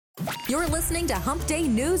You're listening to Hump Day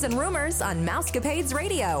News and Rumors on Mousecapades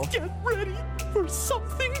Radio. Get ready for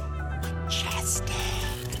something majestic.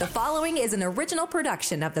 The following is an original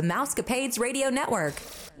production of the Mousecapades Radio Network.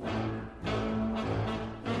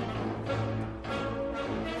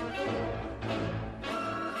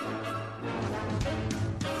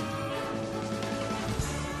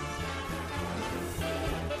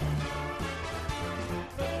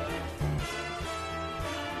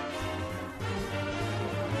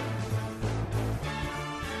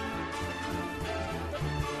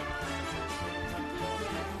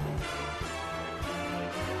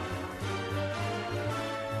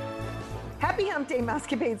 Happy Hump Day,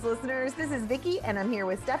 Mousecapades listeners. This is Vicki, and I'm here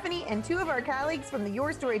with Stephanie and two of our colleagues from the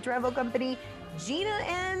Your Story Travel Company, Gina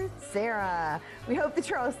and Sarah. We hope that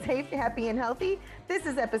you're all safe, happy, and healthy. This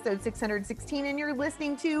is episode 616, and you're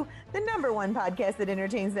listening to the number one podcast that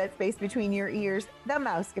entertains that space between your ears, the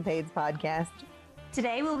Mousecapades podcast.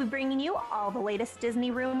 Today, we'll be bringing you all the latest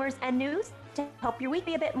Disney rumors and news to help your week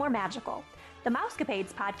be a bit more magical. The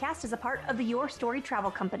Mousecapades podcast is a part of the Your Story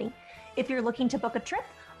Travel Company. If you're looking to book a trip,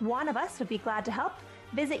 one of us would be glad to help.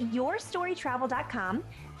 Visit yourstorytravel.com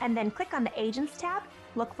and then click on the Agents tab.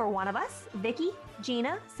 Look for one of us, Vicki,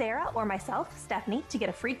 Gina, Sarah, or myself, Stephanie, to get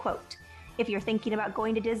a free quote. If you're thinking about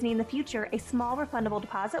going to Disney in the future, a small refundable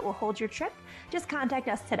deposit will hold your trip. Just contact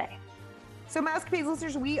us today. So Mousecapades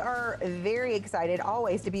listeners, we are very excited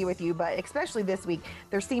always to be with you, but especially this week,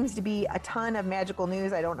 there seems to be a ton of magical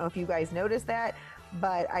news. I don't know if you guys noticed that,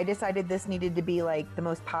 but I decided this needed to be like the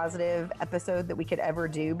most positive episode that we could ever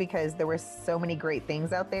do because there were so many great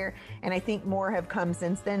things out there. And I think more have come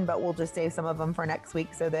since then, but we'll just save some of them for next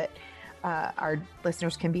week so that our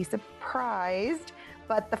listeners can be surprised.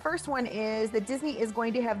 But the first one is that Disney is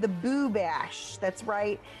going to have the Boo Bash. That's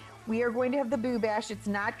right. We are going to have the Boo Bash. It's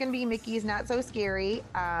not going to be Mickey's Not So Scary.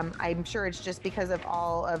 I'm sure it's just because of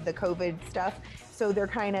all of the COVID stuff. So they're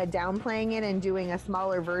kind of downplaying it and doing a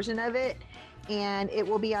smaller version of it. And it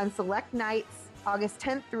will be on select nights, August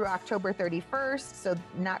 10th through October 31st. So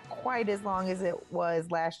not quite as long as it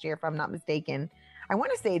was last year, if I'm not mistaken. I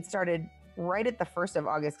want to say it started right at the 1st of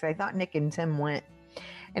August because I thought Nick and Tim went.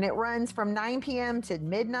 And it runs from 9 p.m. to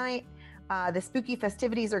midnight. The spooky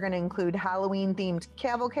festivities are going to include Halloween-themed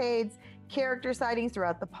cavalcades, character sightings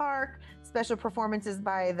throughout the park, special performances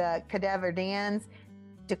by the Cadaver Dans,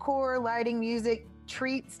 decor, lighting, music,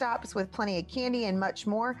 treat stops with plenty of candy, and much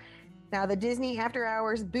more. Now, the Disney After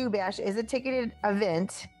Hours Boo Bash is a ticketed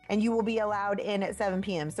event, and you will be allowed in at 7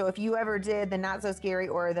 p.m. So if you ever did the Not So Scary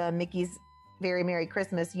or the Mickey's Very Merry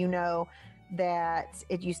Christmas, you know that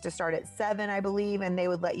it used to start at 7, I believe, and they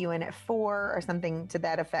would let you in at 4 or something to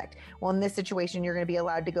that effect. Well, in this situation, you're going to be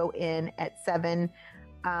allowed to go in at 7.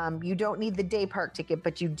 You don't need the day park ticket,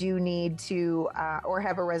 but you do need to, or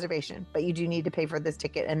have a reservation, but you do need to pay for this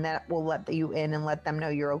ticket, and that will let you in and let them know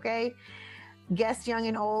you're okay. Guests young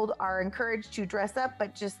and old are encouraged to dress up,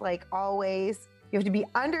 but just like always, you have to be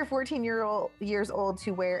under 14 years old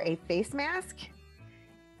to wear a face mask,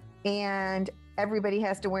 and everybody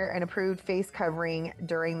has to wear an approved face covering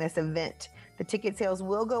during this event. The ticket sales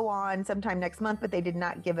will go on sometime next month, but they did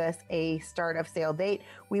not give us a start of sale date.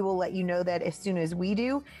 We will let you know that as soon as we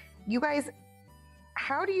do. You guys,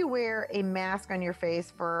 how do you wear a mask on your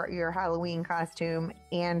face for your Halloween costume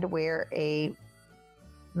and wear a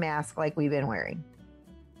mask like we've been wearing?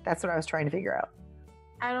 That's what I was trying to figure out.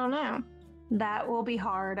 I don't know. That will be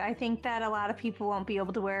hard. I think that a lot of people won't be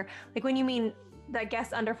able to wear, like when you mean that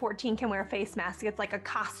guests under 14 can wear a face mask, it's like a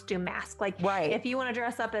costume mask. Like right. If you want to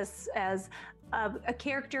dress up as a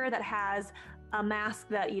character that has a mask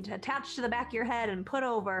that you attach to the back of your head and put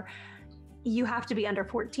over, you have to be under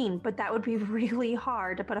 14. But that would be really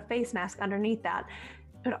hard to put a face mask underneath that.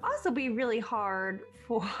 It would also be really hard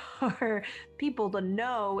for people to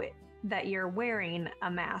know that you're wearing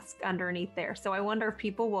a mask underneath there. So I wonder if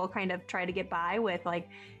people will kind of try to get by with like,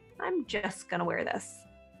 I'm just going to wear this.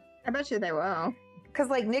 I bet you they will. Because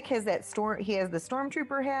like Nick has that he has the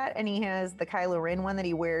Stormtrooper hat and he has the Kylo Ren one that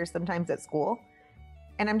he wears sometimes at school.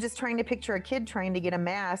 And I'm just trying to picture a kid trying to get a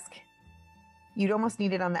mask. You'd almost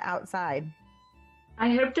need it on the outside.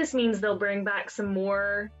 I hope this means they'll bring back some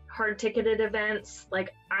more hard-ticketed events.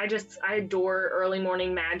 Like I adore early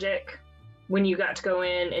morning magic when you got to go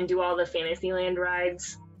in and do all the Fantasyland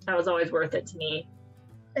rides. That was always worth it to me.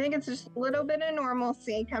 I think it's just a little bit of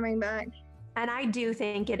normalcy coming back. And I do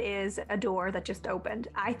think it is a door that just opened.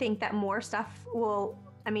 I think that more stuff will,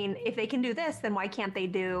 I mean, if they can do this, then why can't they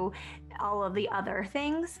do all of the other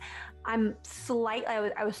things? I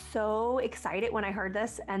was so excited when I heard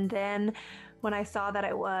this. And then When I saw that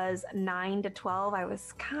it was 9 to 12, I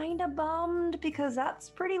was kind of bummed because that's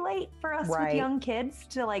pretty late for us with young kids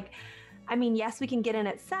to yes, we can get in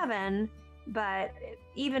at 7, but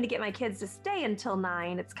even to get my kids to stay until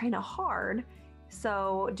 9, it's kind of hard.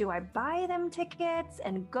 So do I buy them tickets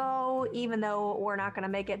and go, even though we're not going to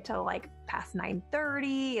make it till past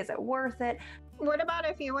 9:30? Is it worth it? What about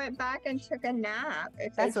if you went back and took a nap?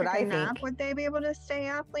 If That's they what took I a nap, think. would they be able to stay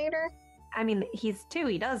up later? I mean, he's 2.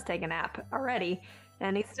 He does take a nap already,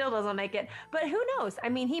 and he still doesn't make it. But who knows? I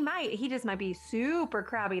mean, he just might be super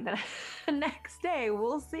crabby the next day.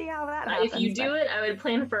 We'll see how that happens. If you do it, I would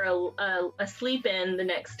plan for a sleep in the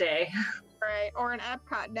next day. Right, or an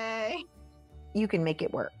Epcot day. You can make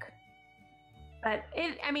it work. But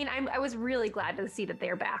I was really glad to see that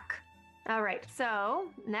they're back. All right,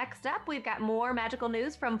 so next up, we've got more magical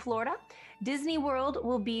news from Florida. Disney World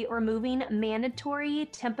will be removing mandatory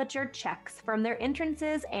temperature checks from their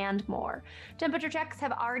entrances and more. Temperature checks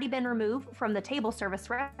have already been removed from the table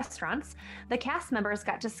service restaurants. The cast members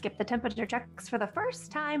got to skip the temperature checks for the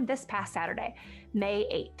first time this past Saturday, May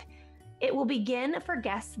 8th. It will begin for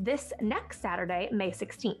guests this next Saturday, May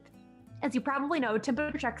 16th. As you probably know,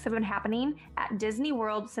 temperature checks have been happening at Disney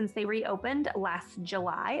World since they reopened last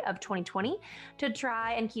July of 2020 to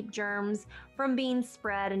try and keep germs from being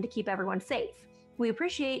spread and to keep everyone safe. We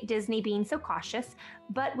appreciate Disney being so cautious,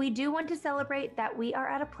 but we do want to celebrate that we are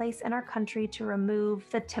at a place in our country to remove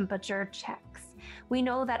the temperature checks. We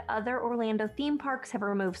know that other Orlando theme parks have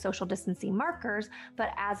removed social distancing markers,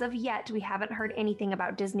 but as of yet, we haven't heard anything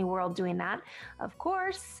about Disney World doing that. Of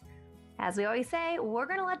course, as we always say, we're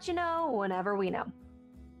going to let you know whenever we know.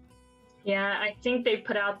 Yeah, I think they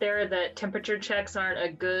put out there that temperature checks aren't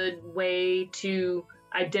a good way to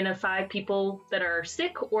identify people that are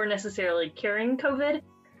sick or necessarily carrying COVID.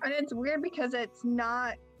 And it's weird because it's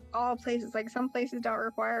not all places. Some places don't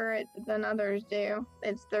require it than others do.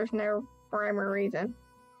 There's no rhyme or reason.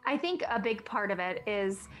 I think a big part of it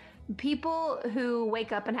is people who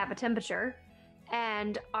wake up and have a temperature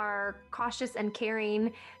and are cautious and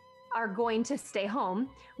caring are going to stay home,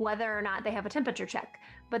 whether or not they have a temperature check.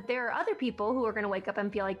 But there are other people who are going to wake up and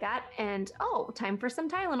feel like that and, time for some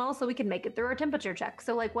Tylenol so we can make it through our temperature check.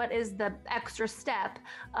 So what is the extra step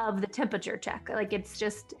of the temperature check? I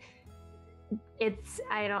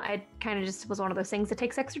kind of just was one of those things that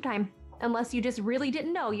takes extra time, unless you just really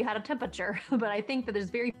didn't know you had a temperature. But I think that there's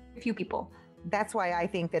very few people. That's why I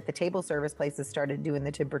think that the table service places started doing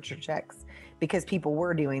the temperature checks, because people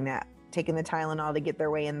were doing that, taking the Tylenol to get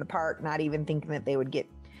their way in the park, not even thinking that they would get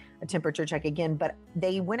a temperature check again. But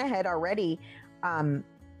they went ahead already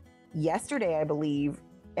yesterday, I believe,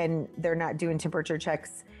 and they're not doing temperature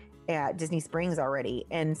checks at Disney Springs already.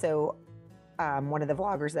 And so one of the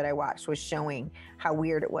vloggers that I watched was showing how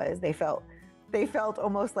weird it was. They felt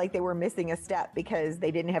almost like they were missing a step because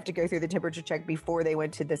they didn't have to go through the temperature check before they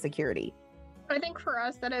went to the security. I think for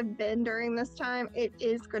us that have been during this time, it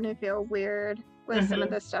is going to feel weird with some of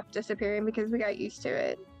the stuff disappearing because we got used to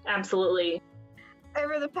it. Absolutely.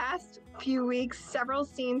 Over the past few weeks, several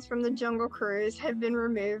scenes from the Jungle Cruise have been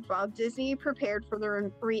removed while Disney prepared for the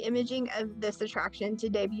re-imaging of this attraction to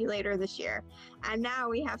debut later this year. And now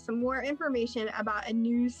we have some more information about a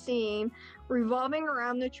new scene revolving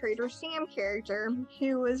around the Trader Sam character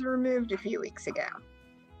who was removed a few weeks ago.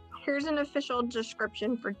 Here's an official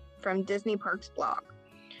description from Disney Parks blog.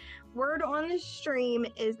 Word on the stream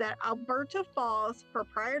is that Alberta Falls,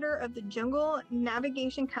 proprietor of the Jungle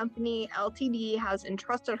Navigation Company Ltd, has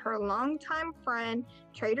entrusted her longtime friend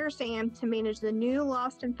Trader Sam to manage the new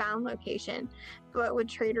Lost and Found location. But with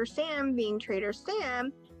Trader Sam being Trader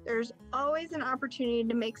Sam, there's always an opportunity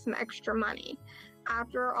to make some extra money.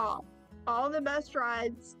 After all the best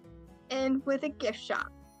rides end with a gift shop,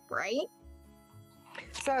 right?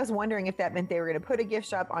 So I was wondering if that meant they were going to put a gift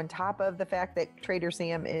shop on top of the fact that Trader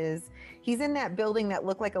Sam he's in that building that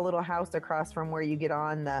looked like a little house across from where you get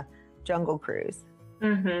on the Jungle Cruise.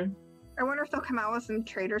 Mm-hmm. I wonder if they'll come out with some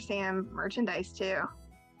Trader Sam merchandise too.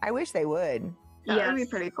 I wish they would. That would be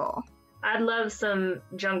pretty cool. I'd love some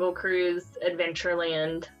Jungle Cruise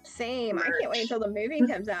Adventureland. Same. merch. I can't wait until the movie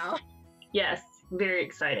comes out. Yes, very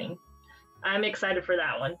exciting. I'm excited for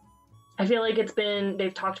that one. I feel like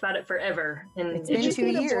they've talked about it forever. And It's been 2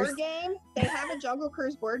 years. The board game? They have a Jungle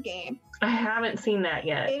Cruise board game. I haven't seen that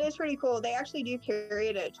yet. It is pretty cool. They actually do carry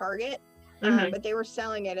it at Target, but they were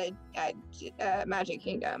selling it at Magic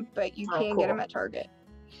Kingdom, but you can get them at Target.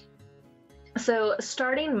 So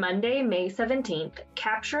starting Monday, May 17th,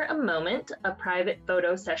 Capture a Moment, a private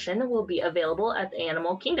photo session, will be available at the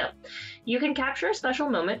Animal Kingdom. You can capture a special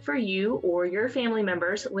moment for you or your family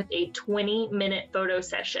members with a 20-minute photo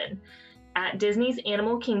session. At Disney's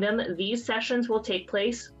Animal Kingdom, these sessions will take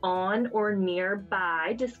place on or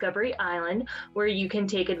nearby Discovery Island, where you can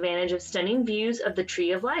take advantage of stunning views of the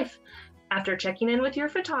Tree of Life. After checking in with your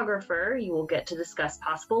photographer, you will get to discuss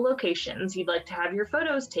possible locations you'd like to have your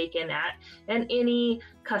photos taken at and any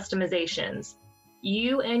customizations.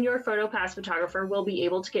 You and your PhotoPass photographer will be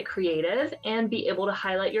able to get creative and be able to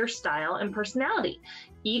highlight your style and personality.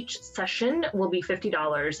 Each session will be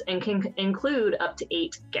 $50 and can include up to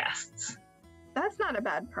 8 guests. That's not a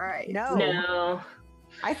bad price. No.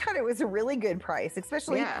 I thought it was a really good price,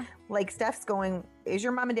 especially like Steph's going. Is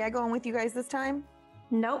your mom and dad going with you guys this time?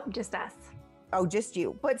 Nope, just us. Oh, just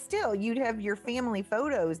you. But still, you'd have your family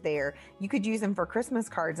photos there. You could use them for Christmas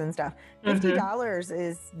cards and stuff. $50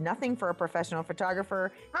 is nothing for a professional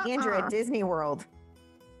photographer and you're at Disney World.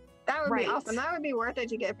 That would be awesome. That would be worth it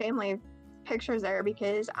to get family pictures there,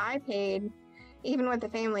 because I paid, even with a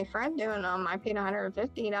family friend doing them, I paid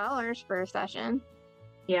 $150 for a session.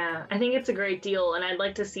 Yeah, I think it's a great deal, and I'd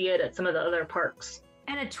like to see it at some of the other parks.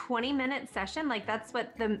 And a 20-minute session, like that's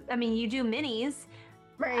what you do minis,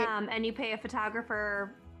 right? And you pay a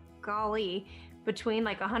photographer, golly, between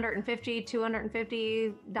like $150,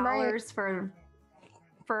 $250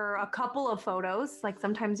 for a couple of photos. Like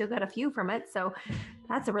sometimes you'll get a few from it, so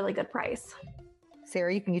that's a really good price.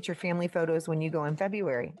 Sarah, you can get your family photos when you go in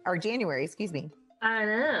January, excuse me. I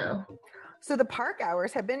know. So the park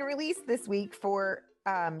hours have been released this week for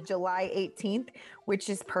July 18th, which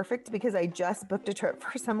is perfect because I just booked a trip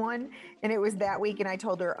for someone and it was that week, and I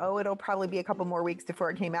told her, it'll probably be a couple more weeks before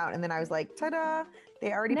it came out. And then I was like, ta-da,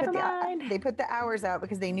 they already put the hours out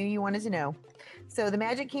because they knew you wanted to know. So the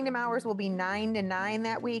Magic Kingdom hours will be 9 to 9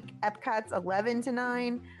 that week. Epcot's 11 to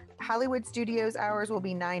 9. Hollywood Studios hours will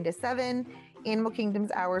be 9 to 7. Animal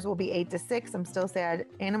Kingdom's hours will be 8 to 6. I'm still sad.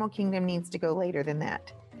 Animal Kingdom needs to go later than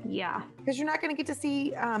that. Yeah. Because you're not going to get to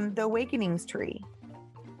see the Awakenings tree.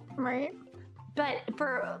 Right. But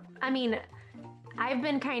I've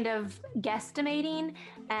been kind of guesstimating,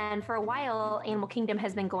 and for a while, Animal Kingdom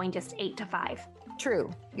has been going just 8 to 5.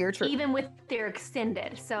 True. You're true. Even with their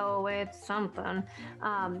extended. So it's something.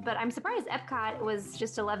 But I'm surprised Epcot was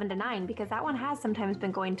just 11 to 9, because that one has sometimes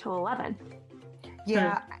been going till 11.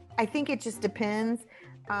 Yeah. I think it just depends.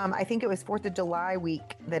 I think it was 4th of July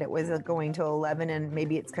week that it was going to 11, and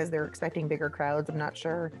maybe it's because they're expecting bigger crowds. I'm not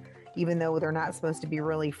sure, even though they're not supposed to be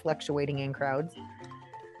really fluctuating in crowds.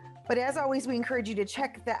 But as always, we encourage you to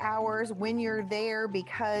check the hours when you're there,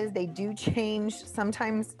 because they do change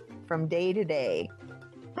sometimes from day to day.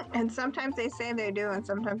 And sometimes they say they do, and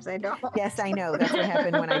sometimes they don't. Yes, I know. That's what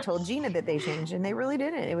happened when I told Gina that they changed, and they really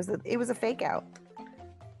didn't. It was a fake out.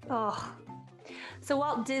 Oh. So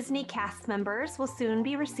Walt Disney cast members will soon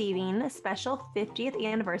be receiving special 50th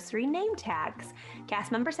anniversary name tags.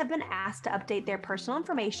 Cast members have been asked to update their personal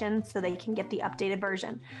information so they can get the updated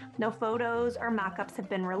version. No photos or mock-ups have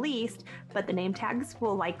been released, but the name tags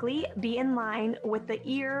will likely be in line with the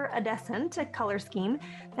iridescent color scheme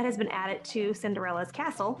that has been added to Cinderella's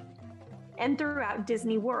castle and throughout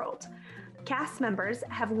Disney World. Cast members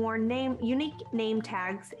have worn unique name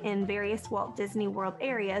tags in various Walt Disney World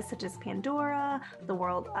areas, such as Pandora, the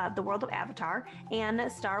world of Avatar,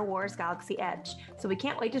 and Star Wars Galaxy Edge. So we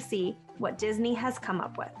can't wait to see what Disney has come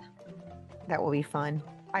up with. That will be fun.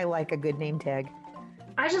 I like a good name tag.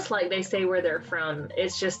 I just like they say where they're from.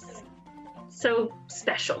 It's just so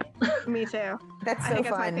special. Me too. That's so I think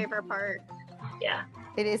fun. That's my favorite part. Yeah.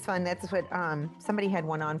 It is fun. That's what somebody had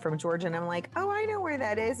one on from Georgia, and I'm like, oh, I know where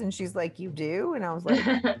that is. And she's like, you do? And I was like,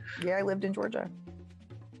 yeah, I lived in Georgia.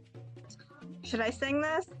 Should I sing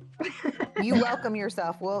this? You welcome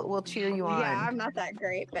yourself. We'll cheer you on. Yeah, I'm not that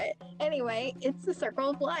great, but anyway, it's the Circle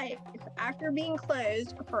of Life. After being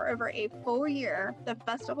closed for over a full year, the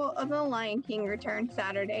Festival of the Lion King returned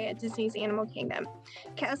Saturday at Disney's Animal Kingdom.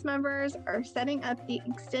 Cast members are setting up the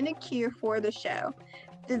extended queue for the show.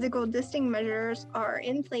 Physical distancing measures are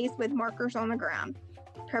in place with markers on the ground.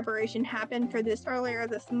 Preparation happened for this earlier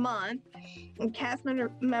this month, and cast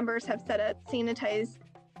members have set up sanitized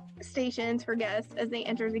stations for guests as they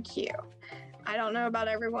enter the queue. I don't know about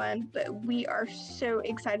everyone, but we are so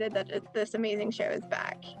excited that this amazing show is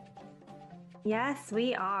back. Yes,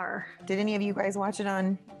 we are. Did any of you guys watch it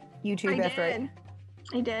on YouTube?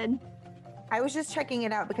 I did. I was just checking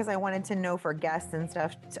it out because I wanted to know for guests and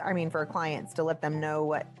stuff. For clients, to let them know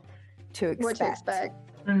what to expect.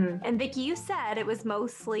 Mm-hmm. And Vicki, you said it was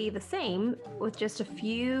mostly the same with just a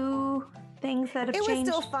few things that have changed. It was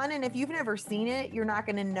still fun, and if you've never seen it, you're not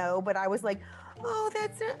going to know. But I was like,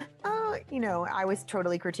 I was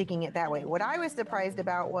totally critiquing it that way. What I was surprised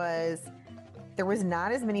about was there was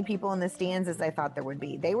not as many people in the stands as I thought there would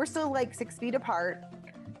be. They were still like 6 feet apart.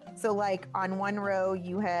 So like on one row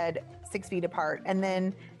you had 6 feet apart, and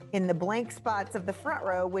then in the blank spots of the front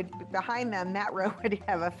row behind them, that row would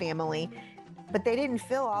have a family, but they didn't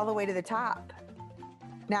fill all the way to the top.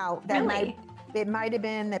 Now that it might have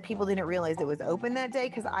been that people didn't realize it was open that day,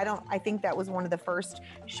 because I think that was one of the first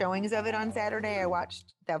showings of it on Saturday. I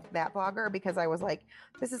watched that blogger because I was like,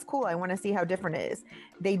 this is cool. I want to see how different it is.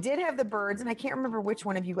 They did have the birds, and I can't remember which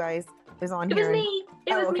one of you guys is on here. It was me.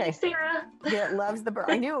 It was me, Sarah. That loves the bird.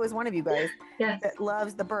 I knew it was one of you guys. Yes. That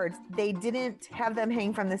loves the birds. They didn't have them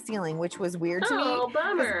hang from the ceiling, which was weird to me. Oh,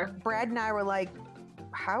 bummer. Brad and I were like,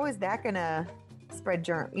 how is that going to spread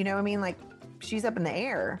germ? You know what I mean? Like, she's up in the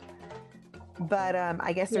air. But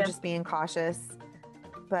I guess they're just being cautious.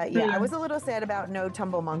 But yeah, I was a little sad about no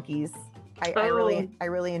tumble monkeys. I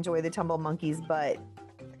really enjoy the tumble monkeys, but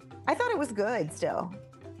I thought it was good still.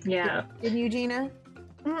 Yeah. Didn't you, Gina?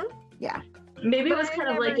 Mm-hmm. Yeah. Maybe it was kind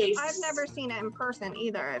of like a... I've never seen it in person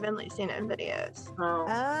either. I've only seen it in videos. Oh.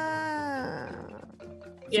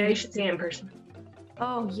 Yeah, you should see it in person.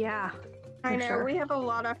 Oh, yeah. I know. Sure. We have a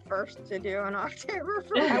lot of firsts to do in October.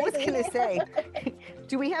 I was going to say,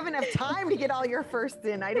 do we have enough time to get all your firsts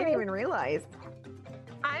in? I didn't even realize.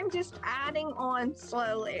 I'm just adding on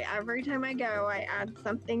slowly. Every time I go, I add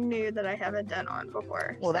something new that I haven't done on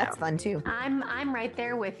before. Well, that's fun too. I'm right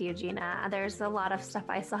there with you, Gina. There's a lot of stuff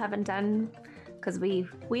I still haven't done because we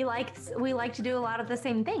like to do a lot of the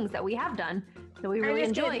same things that we have done that we really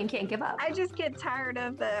enjoy and can't give up. I just get tired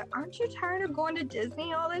of aren't you tired of going to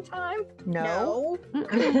Disney all the time? No.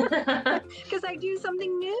 Because I do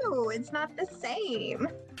something new. It's not the same.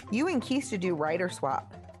 You and Keith should do writer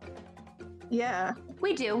swap. Yeah.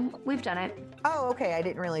 We do. We've done it. Oh, okay. I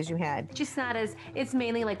didn't realize you had. Just not as, it's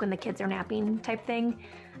mainly like when the kids are napping type thing.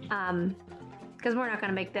 Because we're not going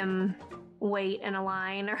to make them wait in a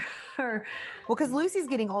line or well, because Lucy's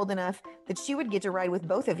getting old enough that she would get to ride with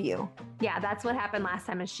both of you. Yeah, that's what happened last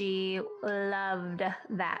time, and she loved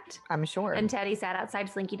that. I'm sure. And Teddy sat outside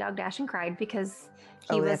Slinky Dog Dash and cried because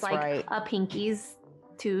he was like a pinky's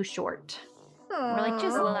too short. Aww. We're like,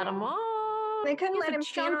 just let him on. They couldn't let him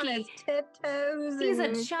stand on his tiptoes. He's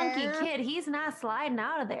a chunky kid. He's not sliding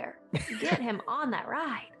out of there. Get him on that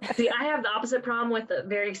ride. See, I have the opposite problem with the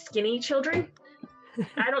very skinny children.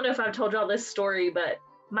 I don't know if I've told y'all this story, but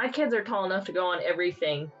my kids are tall enough to go on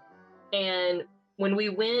everything. And when we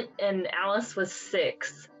went and Alice was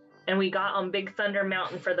 6 and we got on Big Thunder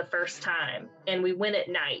Mountain for the first time and we went at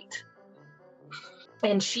night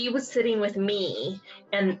and she was sitting with me,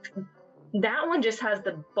 and that one just has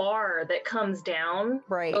the bar that comes down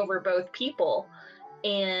over both people.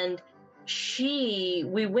 And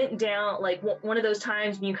we went down like one of those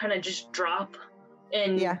times when you kind of just drop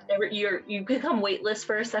and you become weightless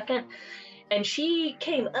for a second. And she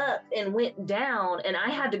came up and went down, and I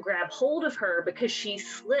had to grab hold of her because she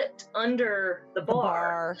slipped under the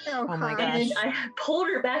bar. Oh my gosh. And I pulled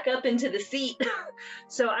her back up into the seat.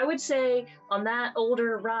 So I would say on that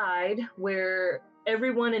older ride where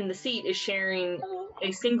everyone in the seat is sharing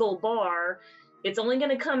a single bar, it's only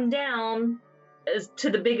going to come down to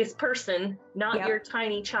the biggest person, not your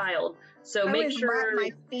tiny child. So make sure wrap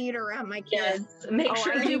my feet around my kids. Yes, make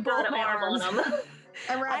sure you got an arm on them.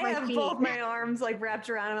 I have both my arms like wrapped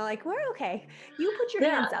around. I'm like, we're okay. You put your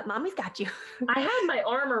hands up. Mommy's got you. I had my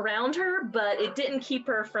arm around her, but it didn't keep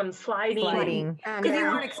her from sliding. Because you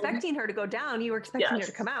weren't expecting her to go down. You were expecting her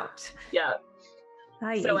to come out. Yeah.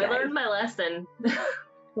 I learned my lesson.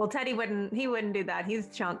 Well, Teddy wouldn't do that. He's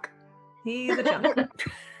a chunk. He's a chunk.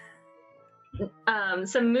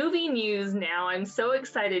 Some movie news now. I'm so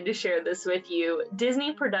excited to share this with you.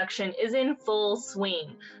 Disney production is in full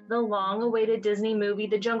swing. The long-awaited Disney movie,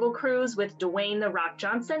 The Jungle Cruise, with Dwayne "The Rock"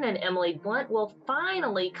 Johnson and Emily Blunt, will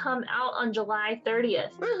finally come out on July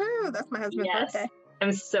 30th. Woohoo! That's my husband's birthday.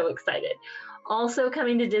 I'm so excited. Also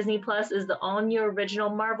coming to Disney Plus is the all-new original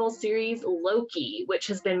Marvel series Loki, which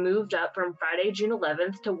has been moved up from Friday, June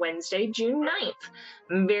 11th to Wednesday, June 9th.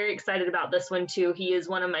 I'm very excited about this one too. He is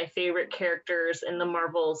one of my favorite characters in the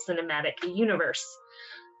Marvel Cinematic Universe.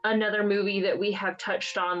 Another movie that we have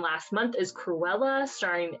touched on last month is Cruella,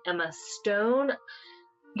 starring Emma Stone.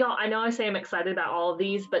 Y'all, I know I say I'm excited about all of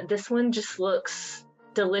these, but this one just looks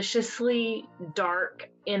deliciously dark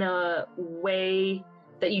in a way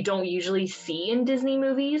that you don't usually see in Disney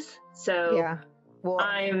movies. So yeah, well,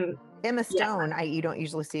 Emma Stone, you don't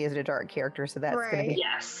usually see as a dark character, so that's going to be.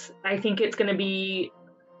 Yes, I think it's going to be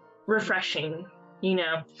refreshing, you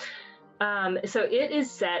know. So it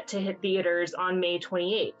is set to hit theaters on May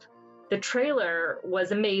 28th. The trailer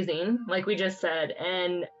was amazing, like we just said,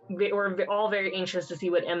 and we're all very anxious to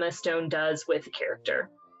see what Emma Stone does with the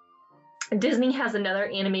character. Disney has another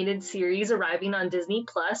animated series arriving on Disney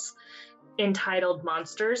Plus entitled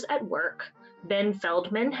Monsters at Work. Ben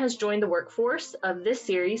Feldman has joined the workforce of this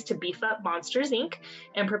series to beef up Monsters, Inc.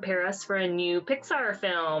 and prepare us for a new Pixar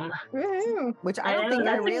film. Woohoo. Which I don't think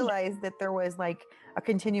I realized that there was like a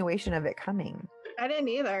continuation of it coming. I didn't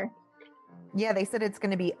either. Yeah, they said it's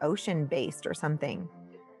going to be ocean based or something.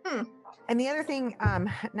 And the other thing,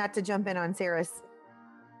 not to jump in on Sarah's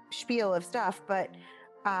spiel of stuff, but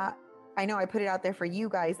I know I put it out there for you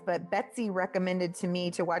guys, but Betsy recommended to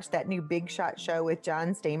me to watch that new Big Shot show with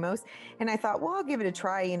John Stamos. And I thought, well, I'll give it a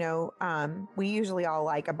try. You know, we usually all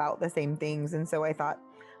like about the same things. And so I thought,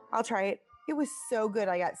 I'll try it. It was so good.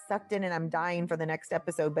 I got sucked in and I'm dying for the next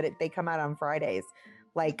episode, but they come out on Fridays,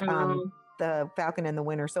 like the Falcon and the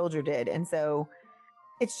Winter Soldier did. And so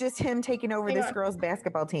it's just him taking over this girls'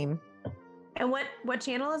 basketball team. And what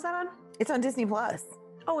channel is that on? It's on Disney Plus.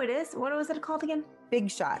 Oh, it is? What was it called again?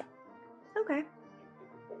 Big Shot. Okay.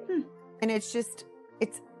 And it's just,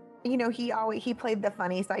 you know, he played the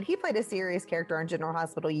funny side. He played a serious character on General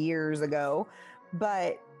Hospital years ago,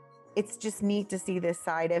 but it's just neat to see this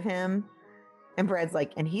side of him. And Brad's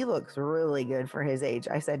like, and he looks really good for his age.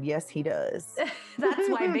 I said, yes, he does. That's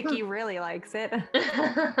why Vicky really likes it.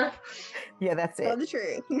 Yeah, that's it. Tell the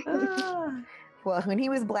truth. Well, when he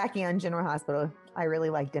was Blackie on General Hospital, I really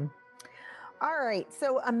liked him. All right,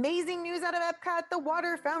 so amazing news out of Epcot. The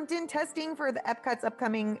water fountain testing for the Epcot's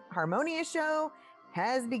upcoming Harmonia show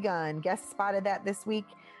has begun. Guests spotted that this week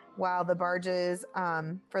while the barges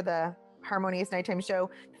for the Harmonious Nighttime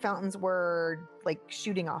show, fountains were like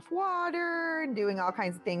shooting off water and doing all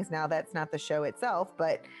kinds of things. Now that's not the show itself,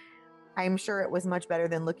 but I'm sure it was much better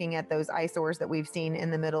than looking at those eyesores that we've seen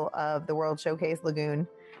in the middle of the World Showcase Lagoon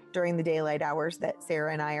during the daylight hours that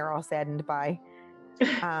Sarah and I are all saddened by.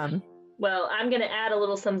 Well, I'm going to add a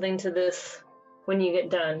little something to this when you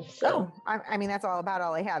get done. So. I mean, that's all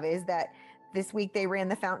I have is that this week they ran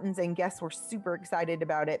the fountains and guests were super excited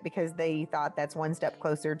about it because they thought that's one step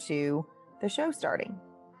closer to the show starting.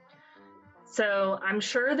 So I'm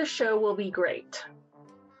sure the show will be great,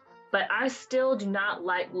 but I still do not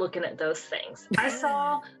like looking at those things. I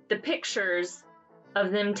saw the pictures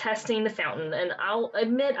of them testing the fountain, and I'll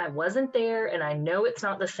admit I wasn't there and I know it's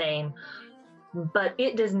not the same, but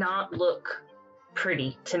it does not look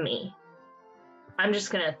pretty to me. I'm just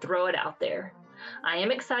going to throw it out there. I am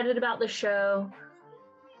excited about the show,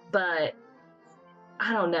 but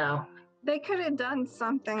I don't know. They could have done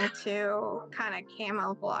something to kind of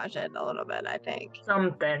camouflage it a little bit, I think.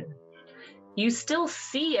 Something. You still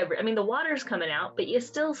see the water's coming out, but you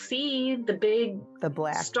still see the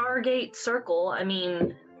black Stargate circle. I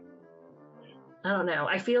mean, I don't know.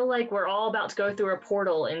 I feel like we're all about to go through a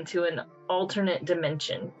portal into an alternate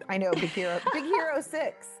dimension. I know, Big Hero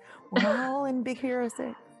 6. We're all in Big Hero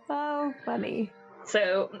 6. Oh, funny.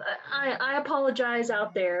 So I apologize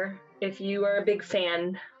out there if you are a big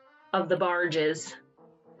fan of the barges.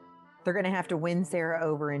 They're going to have to win Sarah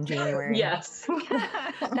over in January. Yes.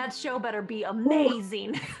 That show better be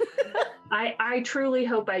amazing. I truly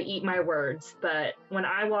hope I eat my words, but when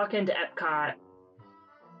I walk into Epcot,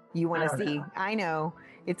 you want to see. I know.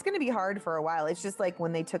 It's going to be hard for a while. It's just like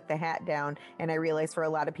when they took the hat down, and I realized for a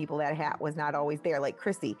lot of people that hat was not always there. Like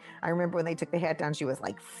Chrissy, I remember when they took the hat down, she was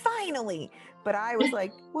like, finally. But I was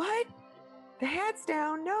like, what? The hat's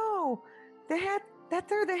down? No. The hat,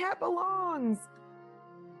 that's where the hat belongs.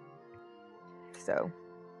 So.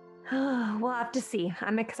 We'll have to see.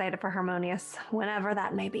 I'm excited for Harmonious, whenever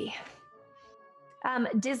that may be.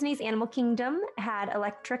 Disney's Animal Kingdom had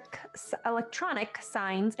electronic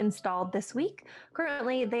signs installed this week.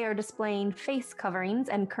 Currently, they are displaying face coverings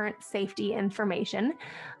and current safety information.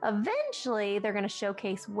 Eventually, they're going to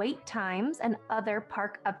showcase wait times and other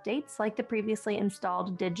park updates like the previously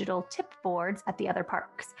installed digital tip boards at the other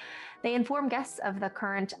parks. They inform guests of the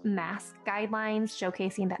current mask guidelines,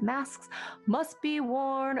 showcasing that masks must be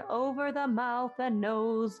worn over the mouth and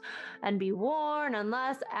nose and be worn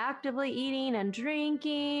unless actively eating and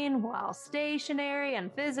drinking while stationary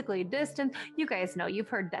and physically distant. You guys know, you've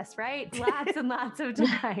heard this, right? Lots and lots of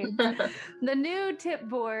times. The new tip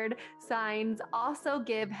board signs also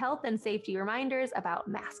give health and safety reminders about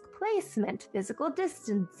mask placement, physical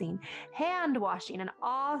distancing, hand washing, and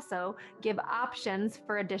also give options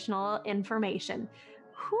for additional information.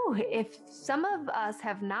 Whew, if some of us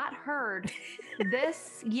have not heard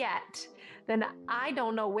this yet, then I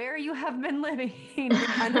don't know where you have been living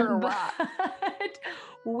under a rock.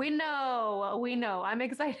 We know. I'm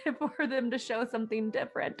excited for them to show something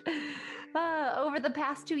different. Over the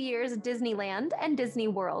past 2 years, Disneyland and Disney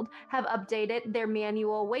World have updated their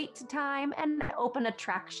manual wait time and open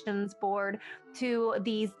attractions board to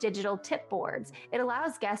these digital tip boards. It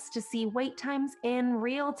allows guests to see wait times in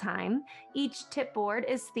real time. Each tip board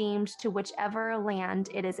is themed to whichever land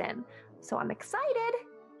it is in. So I'm excited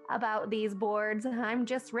about these boards. I'm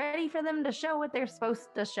just ready for them to show what they're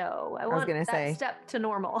supposed to show. I want gonna that say. step to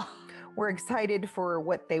normal. We're excited for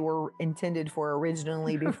what they were intended for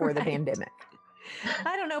originally before the Right. pandemic.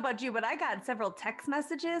 I don't know about you, but I got several text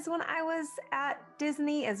messages when I was at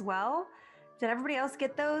Disney as well. Did everybody else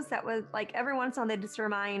get those? That was like every once in a while they just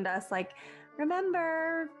remind us, like,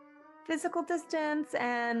 remember physical distance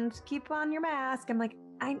and keep on your mask. I'm like,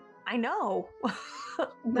 I know. No,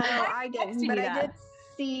 Why I texting didn't, you but I that? did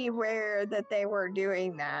see where that they were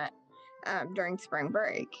doing that during spring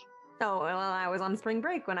break. Oh, well, I was on spring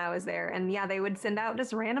break when I was there. And yeah, they would send out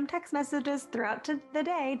just random text messages throughout the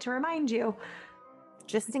day to remind you.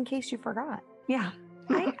 Just in case you forgot. Yeah,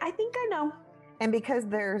 I think I know. And because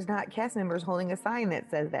there's not cast members holding a sign that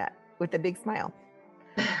says that with a big smile.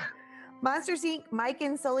 Monsters Inc. Mike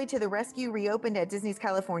and Sully to the Rescue reopened at Disney's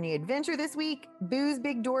California Adventure this week. Boo's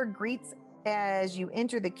Big Door greets as you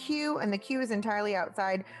enter the queue, and the queue is entirely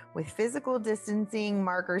outside with physical distancing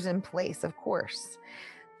markers in place, of course.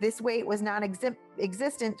 This wait was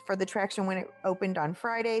non-existent for the attraction when it opened on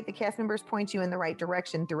Friday. The cast members point you in the right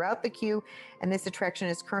direction throughout the queue, and this attraction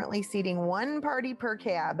is currently seating one party per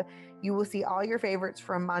cab. You will see all your favorites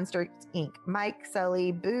from Monsters Inc. Mike,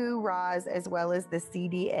 Sully, Boo, Roz, as well as the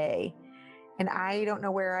CDA. And I don't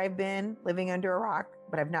know where I've been living under a rock,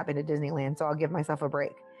 but I've not been to Disneyland, so I'll give myself a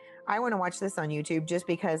break. I want to watch this on YouTube just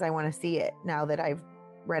because I want to see it now that I've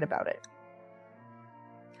read about it.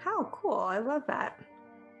 How cool. I love that.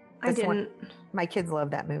 That's I one- didn't. My kids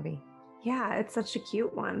love that movie. Yeah, it's such a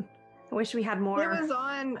cute one. I wish we had more. It was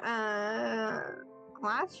on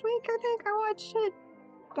last week, I think. I watched it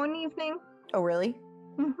one evening. Oh, really?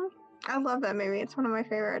 I love that movie. It's one of my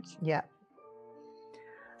favorites. Yeah.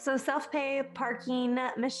 So self-pay parking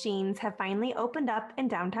machines have finally opened up in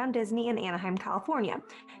downtown Disney in Anaheim, California.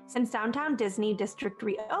 Since downtown Disney District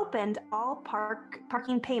reopened, all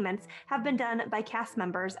parking payments have been done by cast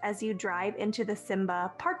members as you drive into the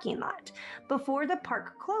Simba parking lot. Before the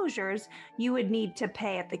park closures, you would need to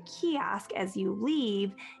pay at the kiosk as you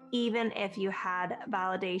leave, even if you had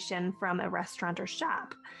validation from a restaurant or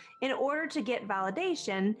shop. In order to get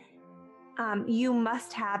validation, you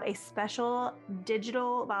must have a special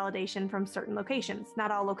digital validation from certain locations. Not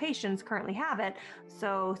all locations currently have it,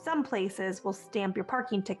 so some places will stamp your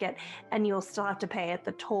parking ticket and you'll still have to pay at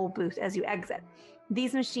the toll booth as you exit.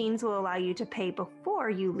 These machines will allow you to pay before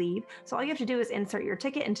you leave, so all you have to do is insert your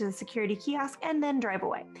ticket into the security kiosk and then drive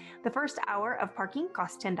away. The first hour of parking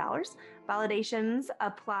costs $10. Validations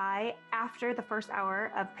apply after the first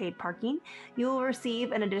hour of paid parking. You will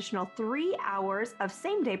receive an additional 3 hours of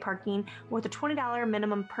same-day parking with a $20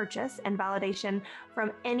 minimum purchase and validation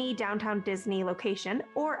from any downtown Disney location,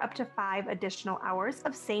 or up to 5 additional hours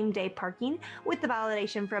of same-day parking with the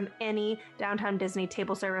validation from any downtown Disney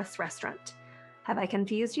table service restaurant. Have I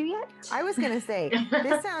confused you yet? I was going to say,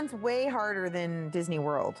 this sounds way harder than Disney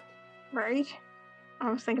World. Right? I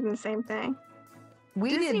was thinking the same thing. We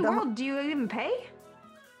Disney did the World, do you even pay?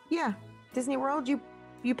 Yeah. Disney World, you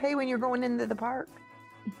pay when you're going into the park.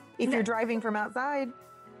 If No. you're driving from outside.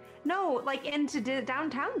 No, like into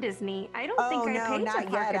downtown Disney. I don't think I paid to not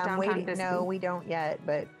park yet. at I'm downtown waiting. Disney. No, we don't yet,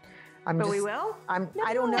 but But we will? I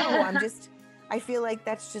don't know. No. I feel like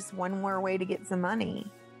that's just one more way to get some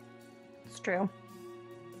money. It's true.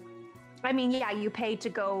 I mean, yeah, you pay to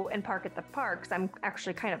go and park at the parks. I'm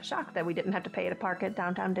actually kind of shocked that we didn't have to pay to park at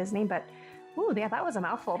downtown Disney, but ooh, yeah, that was a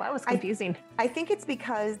mouthful. That was confusing. I think it's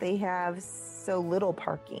because they have so little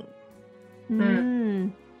parking.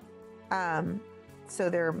 Mm. So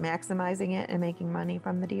they're maximizing it and making money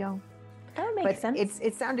from the deal. That makes But sense.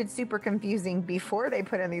 it sounded super confusing before they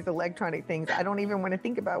put in these electronic things. I don't even want to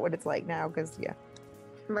think about what it's like now because, yeah,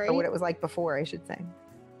 Right? or what it was like before, I should say.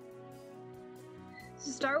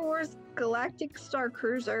 Star Wars Galactic Star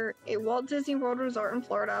Cruiser, a Walt Disney World resort in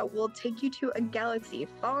Florida, will take you to a galaxy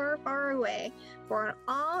far, far away for an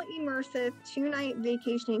all-immersive 2-night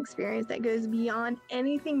vacation experience that goes beyond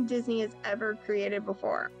anything Disney has ever created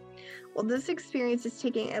before. Well, this experience is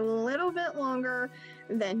taking a little bit longer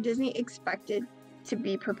than Disney expected to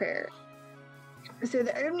be prepared. So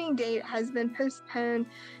the opening date has been postponed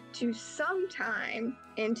to sometime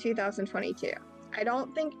in 2022. I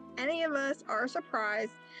don't think any of us are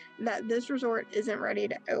surprised that this resort isn't ready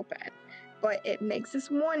to open, but it makes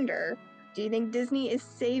us wonder, do you think Disney is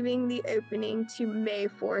saving the opening to May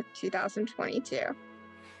 4th, 2022?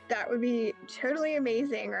 That would be totally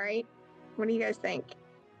amazing, right? What do you guys think?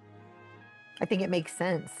 I think it makes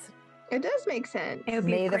sense. It does make sense. It would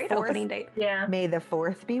be May a the great 4th. opening date. Yeah. May the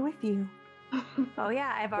 4th be with you. Oh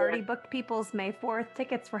yeah, I've already booked people's May 4th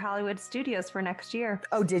tickets for Hollywood Studios for next year.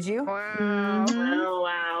 Oh, did you? Wow. Oh,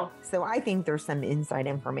 wow. So I think there's some inside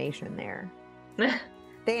information there.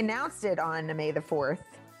 They announced it on May the 4th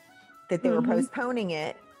that they were postponing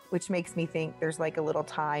it, which makes me think there's like a little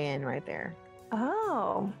tie-in right there.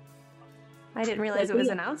 Oh. I didn't realize it was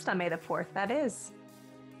announced on May the 4th. That is.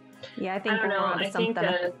 Yeah, I think I don't we're know. on I something.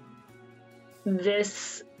 think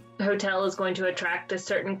this hotel is going to attract a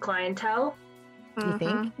certain clientele, You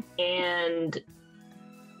think? and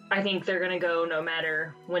I think they're going to go no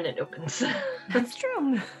matter when it opens. That's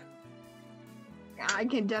true. I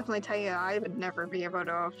can definitely tell you I would never be able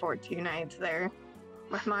to afford 2 nights there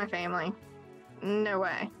with my family. No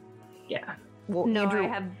way. Yeah. Well, No, Andrew, I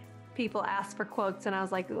had people ask for quotes, and I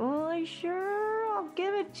was like, "Oh, sure, I'll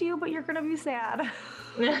give it to you, but you're gonna be sad."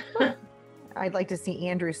 I'd like to see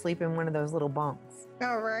Andrew sleep in one of those little bunks.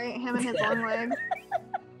 Oh, right. Him and his long legs.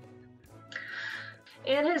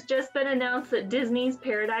 It has just been announced that Disney's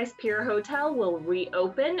Paradise Pier Hotel will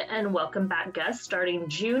reopen and welcome back guests starting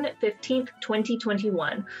June 15th,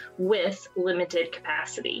 2021, with limited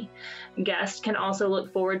capacity. Guests can also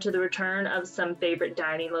look forward to the return of some favorite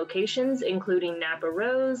dining locations, including Napa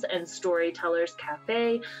Rose and Storytellers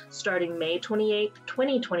Cafe, starting May 28th,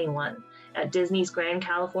 2021, at Disney's Grand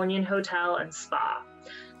Californian Hotel and Spa.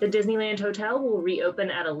 The Disneyland Hotel will reopen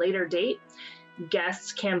at a later date.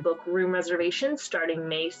 Guests can book room reservations starting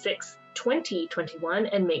May 6, 2021,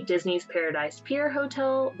 and make Disney's Paradise Pier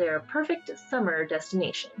Hotel their perfect summer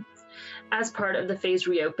destination. As part of the phased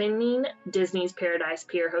reopening, Disney's Paradise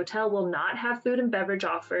Pier Hotel will not have food and beverage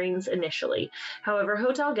offerings initially. However,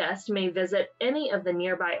 hotel guests may visit any of the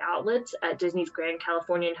nearby outlets at Disney's Grand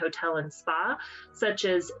Californian Hotel and Spa, such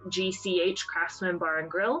as GCH Craftsman Bar and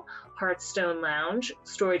Grill, Hearthstone Lounge,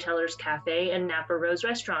 Storytellers Cafe, and Napa Rose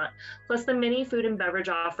Restaurant, plus the many food and beverage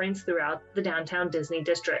offerings throughout the downtown Disney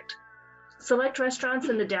district. Select restaurants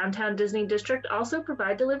in the downtown Disney district also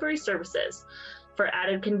provide delivery services. For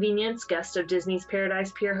added convenience, guests of Disney's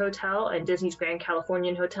Paradise Pier Hotel and Disney's Grand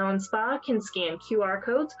Californian Hotel and Spa can scan QR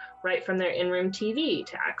codes right from their in-room TV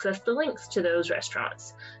to access the links to those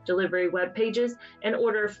restaurants, delivery web pages, and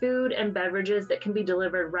order food and beverages that can be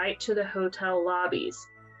delivered right to the hotel lobbies.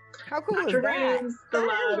 How cool is After that? rooms, the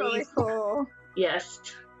That is really lobbies. cool. Yes.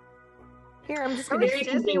 Here, I'm just I going wish Very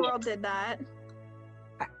to... Disney convenient. World did that.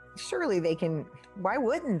 Surely they can... Why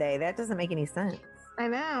wouldn't they? That doesn't make any sense. I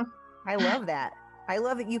know. I love that. I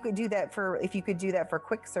love that you could do that for... If you could do that for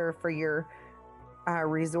Quick Serve for your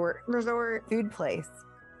resort Resort. food place.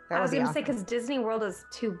 That I would was be going to awesome. say, because Disney World is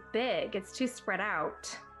too big. It's too spread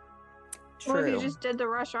out. True. Or if you just did the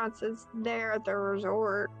restaurants is there at the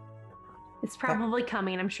resort, It's probably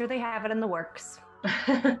coming. I'm sure they have it in the works.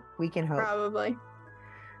 We can hope. probably.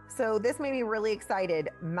 So this made me really excited.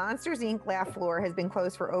 Monsters Inc. Laugh Floor has been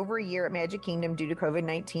closed for over a year at Magic Kingdom due to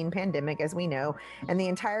COVID-19 pandemic, as we know, and the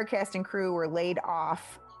entire cast and crew were laid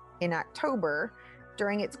off in October.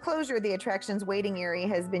 During its closure, the attraction's waiting area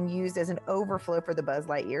has been used as an overflow for the Buzz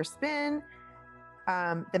Lightyear spin.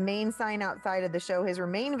 The main sign outside of the show has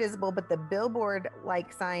remained visible, but the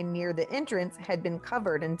billboard-like sign near the entrance had been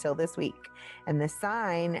covered until this week. And the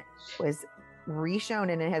sign was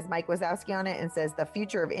re-shown, and it has Mike Wazowski on it and says, "The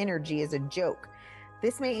future of energy is a joke."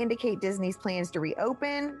 This may indicate Disney's plans to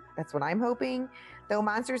reopen. That's what I'm hoping. Though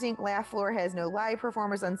Monsters Inc. Laugh Floor has no live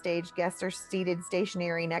performers on stage, guests are seated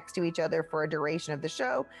stationary next to each other for a duration of the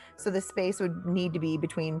show. So the space would need to be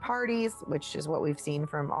between parties, which is what we've seen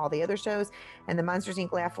from all the other shows. And the Monsters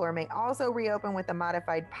Inc. Laugh Floor may also reopen with a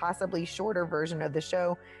modified, possibly shorter version of the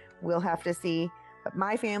show. We'll have to see. But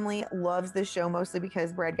my family loves this show mostly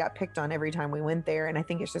because Brad got picked on every time we went there. And I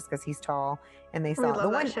think it's just because he's tall and they We saw love the that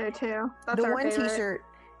one show too. That's the our one favorite. t-shirt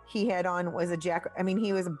he had on was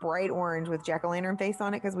he was bright orange with jack-o'-lantern face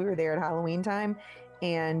on it because we were there at Halloween time.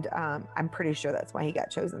 And I'm pretty sure that's why he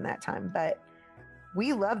got chosen that time. But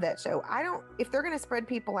we love that show. If they're going to spread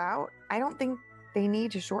people out, I don't think they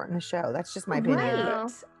need to shorten the show. That's just my opinion. No.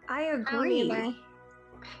 Right. I I don't agree. either.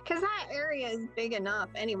 Because that area is big enough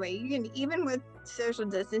anyway. You can, even with social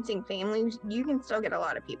distancing families, you can still get a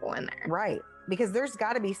lot of people in there. Right. Because there's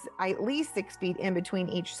got to be at least 6 feet in between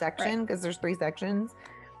each section because there's 3 sections.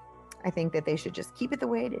 I think that they should just keep it the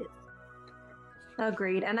way it is.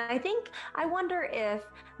 Agreed. And I wonder if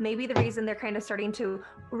maybe the reason they're kind of starting to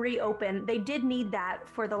reopen, they did need that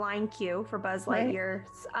for the line queue for Buzz Right.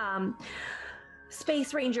 Lightyear's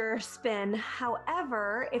Space Ranger spin.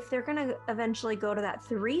 However, if they're going to eventually go to that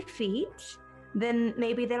 3 feet, then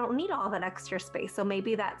maybe they don't need all that extra space. So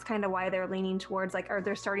maybe that's kind of why they're leaning towards like, or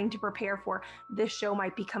they're starting to prepare for this show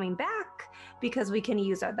might be coming back because we can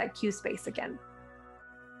use that queue space again.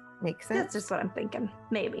 Makes sense. That's just what I'm thinking.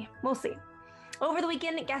 Maybe. We'll see. Over the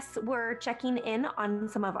weekend, guests were checking in on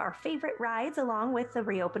some of our favorite rides along with the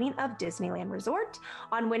reopening of Disneyland Resort.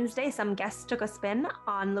 On Wednesday, some guests took a spin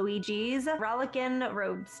on Luigi's Rollickin'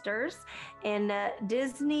 Roadsters in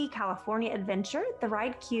Disney California Adventure. The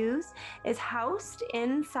ride queues is housed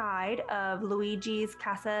inside of Luigi's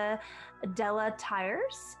Casa della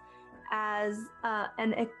Tires as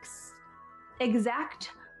an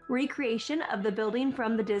exact recreation of the building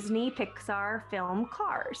from the Disney Pixar film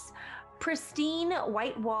Cars. Pristine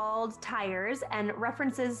white-walled tires and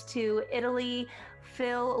references to Italy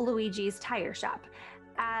fill Luigi's tire shop.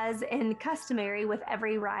 As in customary with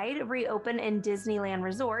every ride reopen in Disneyland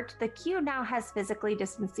Resort, the queue now has physically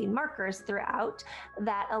distancing markers throughout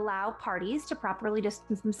that allow parties to properly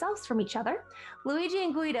distance themselves from each other. Luigi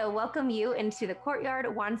and Guido welcome you into the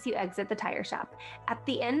courtyard once you exit the tire shop. At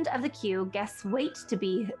the end of the queue, guests wait to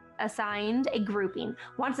be assigned a grouping.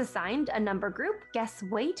 Once assigned a number group, guests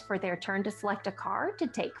wait for their turn to select a car to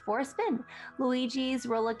take for a spin. Luigi's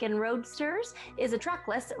Rollickin' Roadsters is a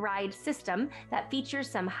trackless ride system that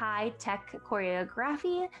features some high-tech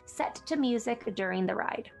choreography set to music during the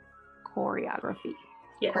ride. Choreography.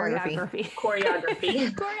 Yeah. Choreography.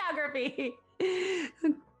 Choreography.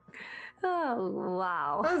 Oh,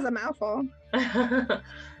 wow. That was a mouthful.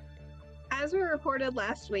 As we reported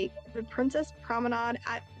last week, the Princess Promenade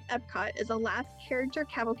at Epcot is the last character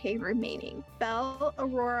cavalcade remaining. Belle,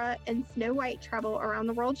 Aurora, and Snow White travel around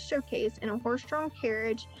the World Showcase in a horse-drawn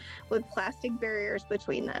carriage with plastic barriers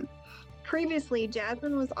between them. Previously,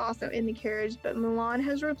 Jasmine was also in the carriage, but Mulan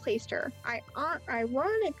has replaced her.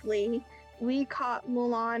 Ironically, we caught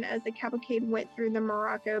Mulan as the cavalcade went through the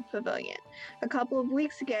Morocco Pavilion. A couple of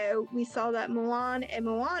weeks ago, we saw that Mulan and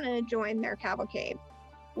Moana joined their cavalcade.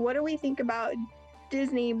 What do we think about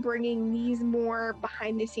Disney bringing these more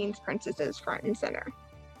behind-the-scenes princesses front and center?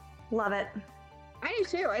 Love it. I do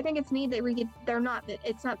too. I think it's neat that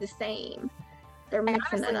it's not the same. They're I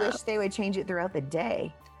mixing it honestly up. wish they would change it throughout the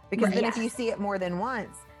day, because Right. then Yes. if you see it more than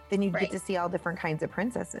once, then you Right. get to see all different kinds of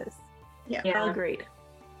princesses. Yeah. Yeah. Agreed.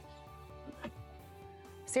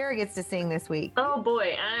 Sarah gets to sing this week. Oh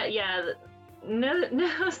boy, yeah.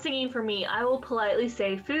 No singing for me. I will politely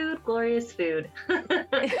say food, glorious food.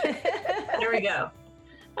 There we go.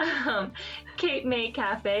 Cape May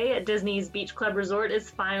Cafe at Disney's Beach Club Resort is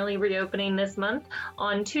finally reopening this month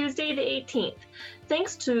on Tuesday the 18th.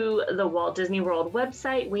 Thanks to the Walt Disney World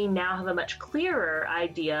website, we now have a much clearer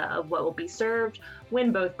idea of what will be served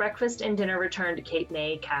when both breakfast and dinner return to Cape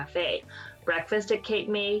May Cafe. Breakfast at Cape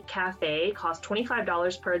May Cafe costs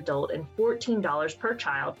 $25 per adult and $14 per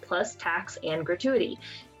child, plus tax and gratuity.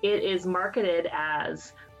 It is marketed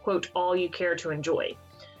as, quote, all you care to enjoy.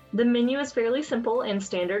 The menu is fairly simple and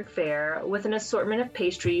standard fare, with an assortment of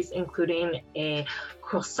pastries including a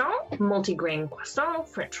croissant, multigrain croissant,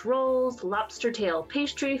 French rolls, lobster tail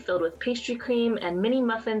pastry filled with pastry cream, and mini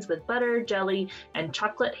muffins with butter, jelly, and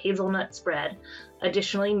chocolate hazelnut spread.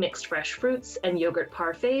 Additionally, mixed fresh fruits and yogurt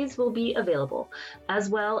parfaits will be available, as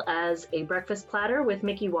well as a breakfast platter with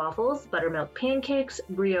Mickey waffles, buttermilk pancakes,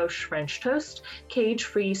 brioche French toast,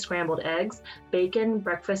 cage-free scrambled eggs, bacon,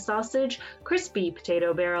 breakfast sausage, crispy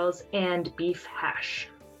potato barrels, and beef hash.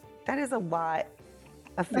 That is a lot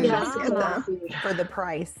of food Yes, That's yeah. a lot of food. for the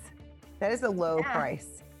price. That is a low Yeah.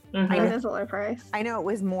 price. Mhm. That is a low price. I know it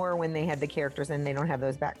was more when they had the characters and they don't have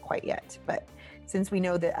those back quite yet. But since we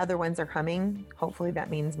know that other ones are coming, hopefully that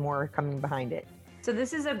means more coming behind it. So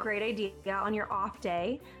this is a great idea on your off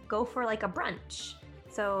day. Go for like a brunch.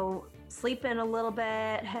 So sleep in a little bit,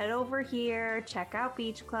 head over here, check out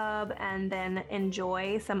Beach Club, and then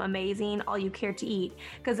enjoy some amazing all you care to eat.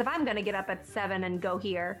 Because if I'm going to get up at 7 and go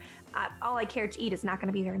here, all I care to eat is not going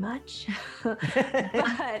to be very much.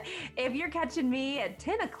 But if you're catching me at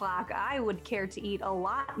 10 o'clock, I would care to eat a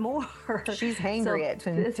lot more. She's hangry at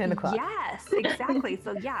 10 o'clock. Yes, exactly.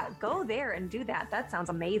 So yeah, go there and do that. That sounds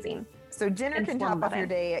amazing. So dinner And can Slum top off your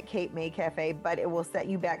Buffet. day at Cape May Cafe, but it will set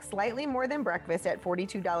you back slightly more than breakfast at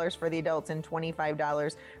 $42 for the adults and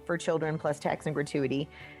 $25 for children plus tax and gratuity.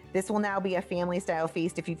 This will now be a family-style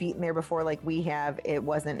feast. If you've eaten there before like we have, it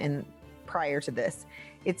wasn't in prior to this.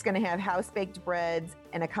 It's going to have house-baked breads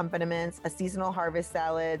and accompaniments, a seasonal harvest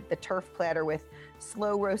salad, the turf platter with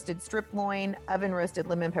slow-roasted strip loin, oven-roasted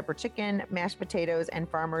lemon pepper chicken, mashed potatoes, and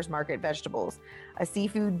farmer's market vegetables, a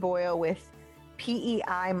seafood boil with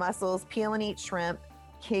PEI mussels, peel and eat shrimp,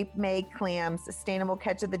 Cape May clams, sustainable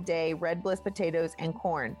catch of the day, red bliss potatoes, and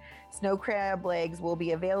corn. Snow crab legs will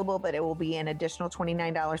be available, but it will be an additional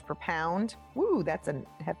 $29 per pound. Woo, that's a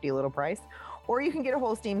hefty little price. Or you can get a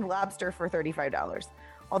whole steamed lobster for $35.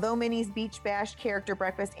 Although Minnie's Beach Bash character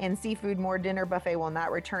breakfast and seafood more dinner buffet will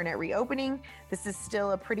not return at reopening, this is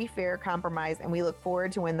still a pretty fair compromise, and we look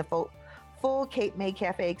forward to when the full Cape May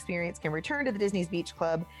Cafe experience can return to the Disney's Beach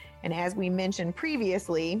Club. And as we mentioned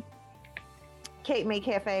previously, Cape May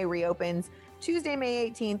Cafe reopens Tuesday, May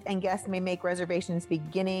 18th, and guests may make reservations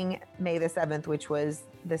beginning May the 7th, which was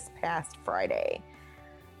this past Friday.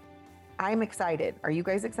 I'm excited. Are you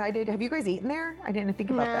guys excited? Have you guys eaten there? I didn't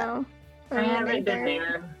think about that. I haven't been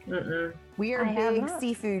there. Mm-mm. We are big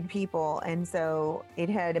seafood people, and so it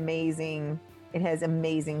has amazing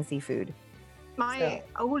seafood. My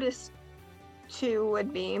oldest two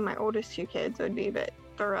kids would be, but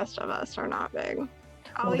the rest of us are not big.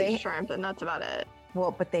 I'll eat shrimp, and that's about it.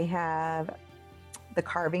 Well, but they have the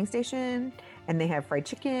carving station, and they have fried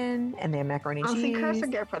chicken, and they have macaroni and cheese. I'll see Chris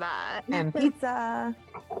would go for that. And pizza.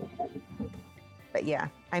 But yeah,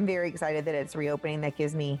 I'm very excited that it's reopening. That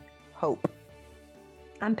gives me hope.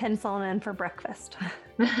 I'm penciling in for breakfast.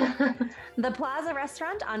 The Plaza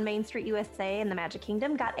restaurant on Main Street, USA in the Magic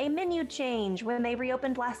Kingdom got a menu change. When they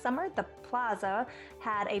reopened last summer, the Plaza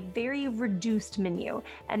had a very reduced menu.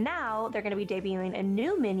 And now they're going to be debuting a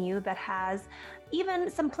new menu that has even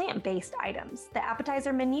some plant-based items. The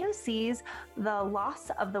appetizer menu sees the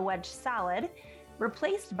loss of the wedge salad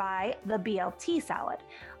replaced by the BLT salad.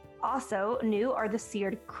 Also new are the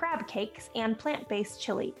seared crab cakes and plant-based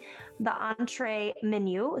chili. The entree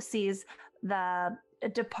menu sees the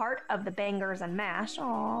depart of the bangers and mash,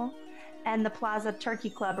 and the Plaza Turkey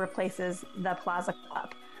Club replaces the Plaza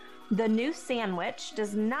Club. The new sandwich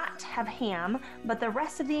does not have ham, but the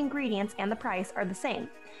rest of the ingredients and the price are the same.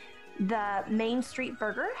 The Main Street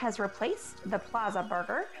Burger has replaced the Plaza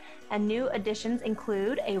Burger, and new additions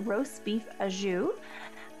include a roast beef au jus,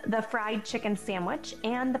 the fried chicken sandwich,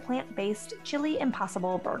 and the plant-based Chili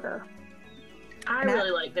Impossible Burger. I really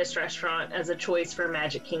like this restaurant as a choice for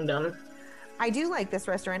Magic Kingdom. I do like this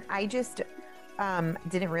restaurant. I just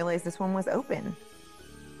didn't realize this one was open,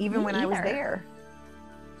 even when I was there.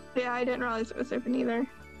 Yeah, I didn't realize it was open either.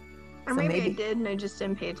 Or maybe I did and I just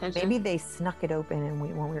didn't pay attention. Maybe they snuck it open and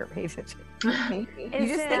when we were paying attention. Maybe. You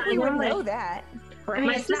just think we would know that. Right?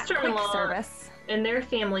 My sister-in-law and their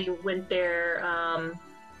family went there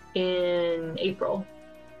in April.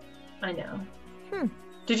 I know.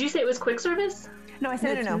 Did you say it was quick service? No, I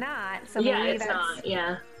said it's not. So yeah, it's not.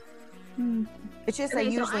 Yeah. It's just I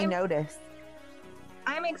usually notice.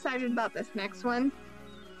 I'm excited about this next one.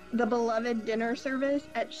 The beloved dinner service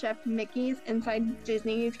at Chef Mickey's inside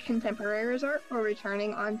Disney's Contemporary Resort will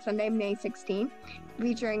returning on Sunday, May 16th,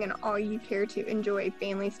 featuring an all-you-care-to-enjoy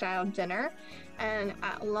family-style dinner. And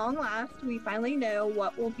at long last, we finally know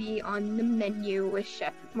what will be on the menu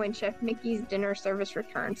when Chef Mickey's dinner service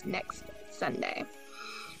returns next Sunday.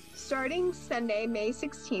 Starting Sunday, May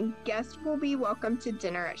 16th, guests will be welcomed to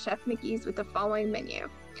dinner at Chef Mickey's with the following menu.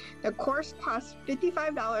 The course costs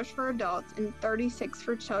 $55 for adults and $36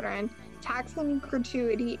 for children, tax and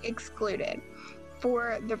gratuity excluded.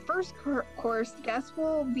 For the first course, guests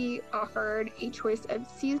will be offered a choice of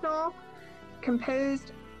seasonal,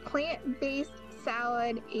 composed, plant-based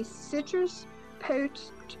salad, a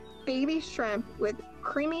citrus-poached baby shrimp with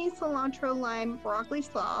creamy cilantro lime broccoli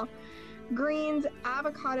slaw, greens,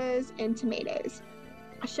 avocados, and tomatoes.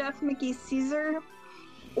 Chef Mickey Caesar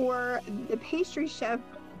or the pastry chef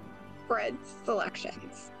bread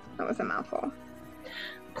selections. That was a mouthful.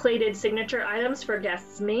 Plated signature items for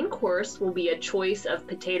guests' main course will be a choice of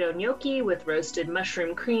potato gnocchi with roasted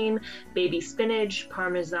mushroom cream, baby spinach,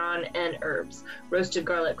 parmesan, and herbs, roasted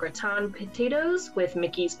garlic gratin potatoes with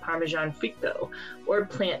Mickey's Parmesan Frico, or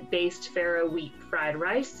plant-based farro wheat fried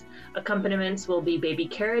rice. Accompaniments will be baby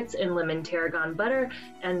carrots in lemon tarragon butter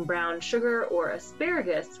and brown sugar or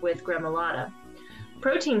asparagus with gremolata.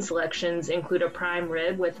 Protein selections include a prime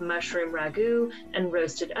rib with mushroom ragu and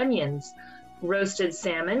roasted onions, roasted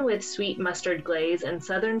salmon with sweet mustard glaze and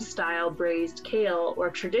southern-style braised kale, or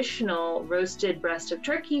traditional roasted breast of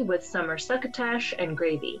turkey with summer succotash and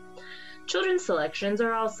gravy. Children's selections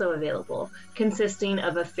are also available, consisting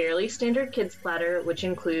of a fairly standard kids platter, which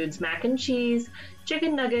includes mac and cheese,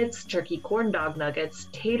 chicken nuggets, turkey corn dog nuggets,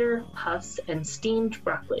 tater, puffs, and steamed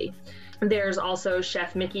broccoli. There's also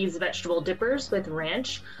Chef Mickey's vegetable dippers with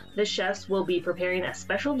ranch. The chefs will be preparing a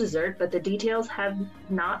special dessert, but the details have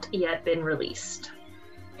not yet been released.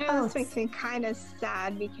 Yeah, this makes me kind of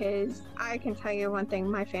sad because I can tell you one thing,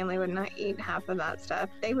 my family would not eat half of that stuff.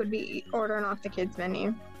 They would be ordering off the kids'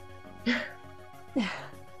 menu.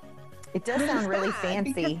 It does sound really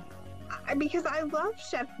fancy. Because I love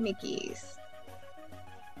Chef Mickey's.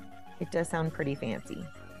 It does sound pretty fancy.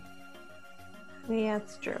 Yeah,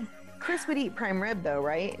 it's true. Chris would eat prime rib though,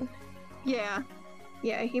 right? Yeah.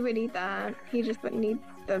 Yeah, he would eat that. He just wouldn't eat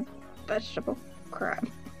the vegetable crap.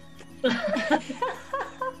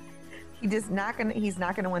 He's not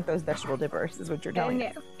gonna want those vegetable dippers, is what you're telling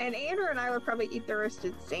me. And Andrew and I would probably eat the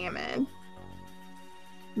roasted salmon.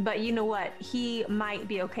 But you know what? He might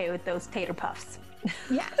be okay with those tater puffs.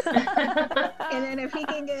 Yes. And then if he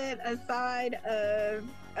can get a side of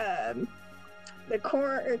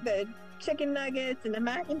the chicken nuggets and the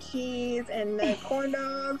mac and cheese and the corn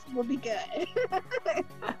dogs, we'll be good.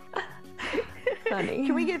 Funny.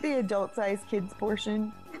 Can we get the adult-sized kids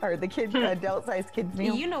portion? Or the adult-sized kids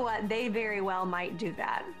meal? You know what? They very well might do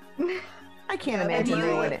that. I can't imagine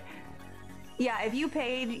they wouldn't. Yeah, if you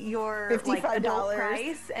paid your $55 adult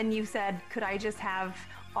price and you said, could I just have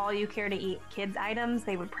all you care to eat kids items,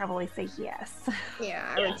 they would probably say yes. Yeah,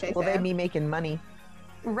 I would say so. Well, they'd be making money.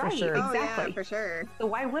 Right, sure. exactly. Oh, yeah, for sure. So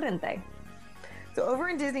why wouldn't they? So over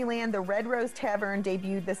in Disneyland, the Red Rose Tavern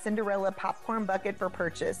debuted the Cinderella popcorn bucket for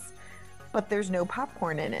purchase, but there's no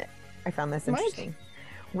popcorn in it. I found this interesting.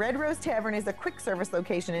 Red Rose Tavern is a quick service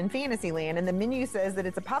location in Fantasyland, and the menu says that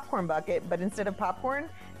it's a popcorn bucket, but instead of popcorn,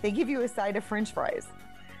 they give you a side of French fries.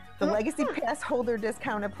 The Legacy Pass holder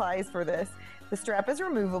discount applies for this. The strap is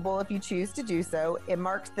removable if you choose to do so. It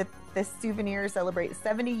marks that this souvenir celebrates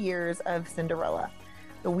 70 years of Cinderella.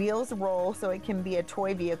 The wheels roll so it can be a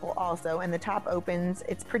toy vehicle also, and the top opens.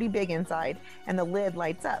 It's pretty big inside, and the lid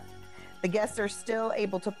lights up. The guests are still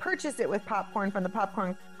able to purchase it with popcorn from the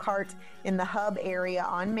popcorn cart in the hub area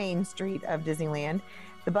on Main Street of Disneyland.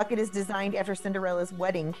 The bucket is designed after Cinderella's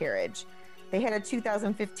wedding carriage. They had a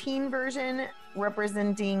 2015 version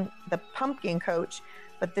representing the pumpkin coach,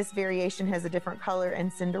 but this variation has a different color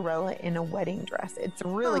and Cinderella in a wedding dress. It's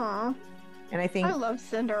really, and I think I love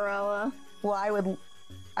Cinderella. Well,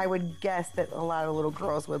 I would guess that a lot of little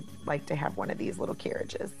girls would like to have one of these little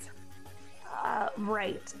carriages.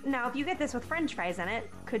 Right. Now, if you get this with French fries in it,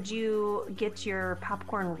 could you get your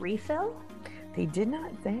popcorn refill? They did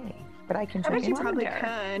not say, but I can check. I bet you into probably it.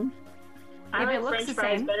 could. I If it like looks French the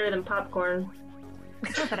fries same. better than popcorn.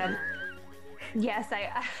 But yes,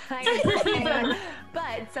 I understand.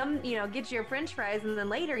 But some, get your French fries, and then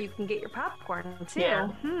later you can get your popcorn too.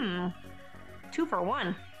 Yeah. 2 for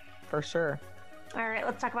 1. For sure. All right,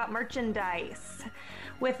 let's talk about merchandise.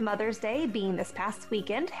 With Mother's Day being this past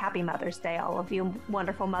weekend, happy Mother's Day, all of you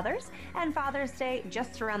wonderful mothers, and Father's Day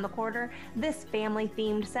just around the corner, this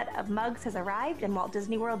family-themed set of mugs has arrived in Walt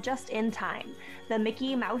Disney World just in time. The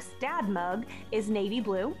Mickey Mouse Dad mug is navy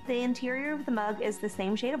blue. The interior of the mug is the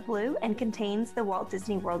same shade of blue and contains the Walt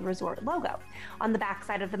Disney World Resort logo. On the back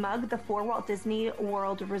side of the mug, the 4 Walt Disney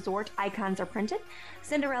World Resort icons are printed: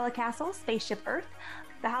 Cinderella Castle, Spaceship Earth,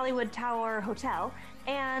 the Hollywood Tower Hotel,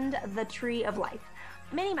 and the Tree of Life.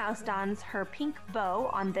 Minnie Mouse dons her pink bow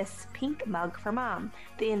on this pink mug for Mom.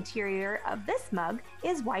 The interior of this mug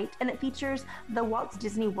is white and it features the Walt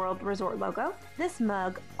Disney World Resort logo. This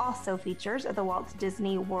mug also features the Walt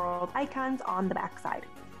Disney World icons on the backside.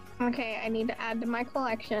 Okay, I need to add to my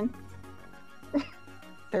collection.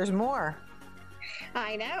 There's more.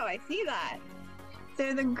 I know, I see that.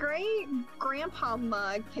 So the Great Grandpa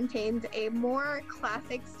mug contains a more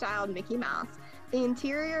classic styled Mickey Mouse. The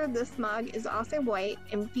interior of this mug is also white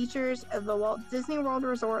and features the Walt Disney World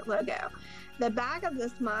Resort logo. The back of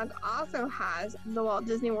this mug also has the Walt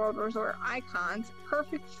Disney World Resort icons,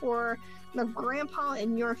 perfect for the grandpa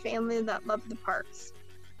in your family that love the parks.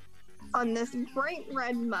 On this bright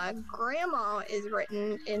red mug, Grandma is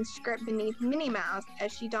written in script beneath Minnie Mouse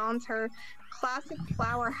as she dons her classic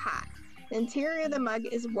flower hat. The interior of the mug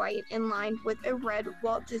is white and lined with a red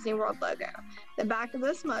Walt Disney World logo. The back of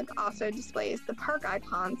this mug also displays the park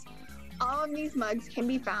icons. All of these mugs can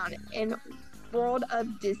be found in World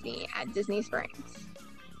of Disney at Disney Springs.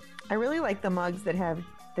 I really like the mugs that have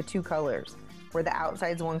the 2 colors, where the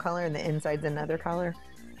outside's one color and the inside's another color.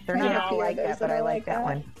 They're not all like that, but I like that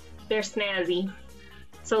one. They're snazzy.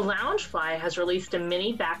 So Loungefly has released a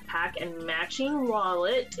mini backpack and matching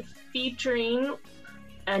wallet featuring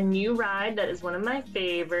a new ride that is one of my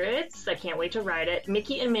favorites. I can't wait to ride it.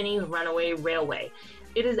 Mickey and Minnie's Runaway Railway.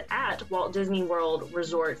 It is at Walt Disney World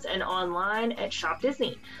Resorts and online at Shop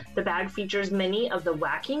Disney. The bag features many of the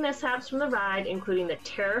wacky mishaps from the ride, including the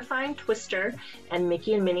terrifying twister and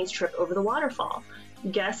Mickey and Minnie's trip over the waterfall.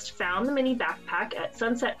 Guests found the mini backpack at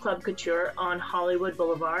Sunset Club Couture on Hollywood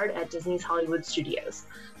Boulevard at Disney's Hollywood Studios.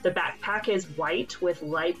 The backpack is white with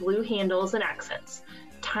light blue handles and accents.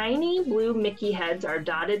 Tiny blue Mickey heads are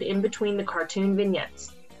dotted in between the cartoon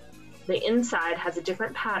vignettes. The inside has a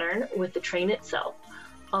different pattern with the train itself,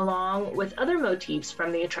 along with other motifs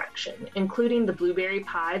from the attraction, including the blueberry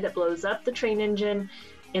pie that blows up the train engine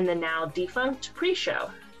in the now defunct pre-show.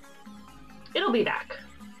 It'll be back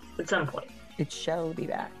at some point. It shall be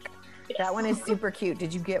back. Yes. That one is super cute.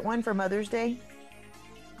 Did you get one for Mother's Day?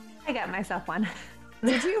 I got myself one.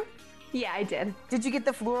 Did you? Yeah, I did. Did you get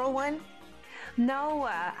the floral one? No,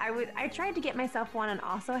 I tried to get myself one and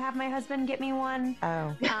also have my husband get me one.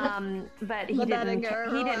 Oh. But he But that didn't. didn't go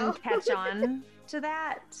over He well. didn't catch on to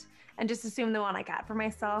that, and just assumed the one I got for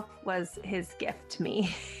myself was his gift to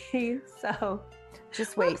me. So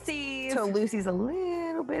Just wait whoopsies. till Lucy's a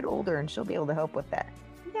little bit older and she'll be able to help with that.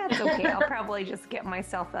 That's okay. I'll probably just get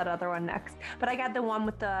myself that other one next. But I got the one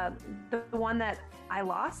with the one that I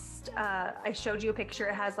lost. I showed you a picture.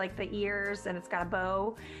 It has like the ears and it's got a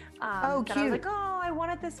bow. Oh, that I was cute. like, oh, I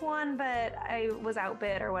wanted this one, but I was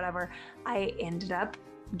outbid or whatever. I ended up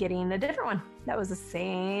getting a different one that was the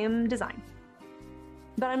same design.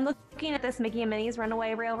 But I'm looking at this Mickey and Minnie's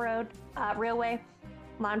Runaway Railway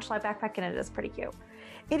Lounge Fly Backpack, and it is pretty cute.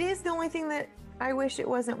 It is the only thing that I wish it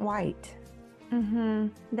wasn't white. Mm-hmm.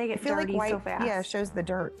 They I get feel like dirty white, so fast. yeah, shows the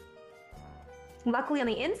dirt. Luckily on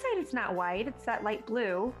the inside it's not white, it's that light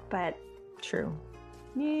blue, but True.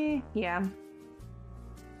 yeah.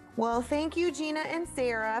 Well, thank you, Gina and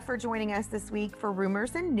Sarah, for joining us this week for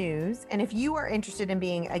Rumors and News. And if you are interested in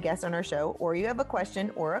being a guest on our show, or you have a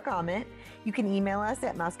question or a comment, you can email us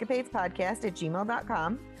at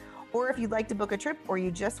mousecapadespodcast@gmail.com. Or if you'd like to book a trip or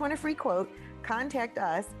you just want a free quote, contact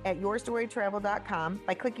us at yourstorytravel.com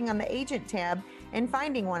by clicking on the agent tab and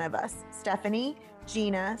finding one of us, Stephanie,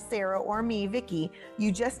 Gina, Sarah, or me, Vicky.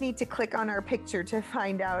 You just need to click on our picture to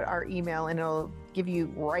find out our email and it'll give you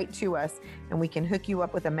right to us and we can hook you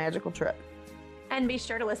up with a magical trip. And be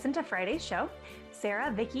sure to listen to Friday's show.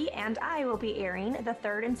 Sarah, Vicky, and I will be airing the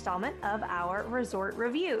third installment of our resort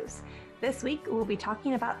reviews. This week, we'll be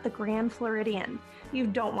talking about the Grand Floridian. You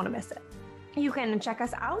don't want to miss it. You can check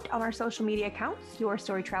us out on our social media accounts,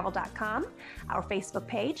 yourstorytravel.com, our Facebook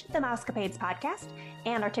page, The Mousecapades Podcast,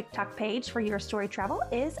 and our TikTok page for Your Story Travel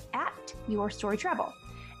is at Your Story Travel.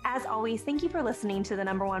 As always, thank you for listening to the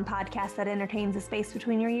 #1 podcast that entertains the space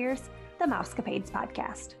between your ears, The Mousecapades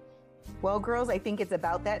Podcast. Well, girls, I think it's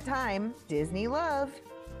about that time. Disney love.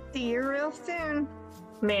 See you real soon.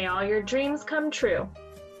 May all your dreams come true.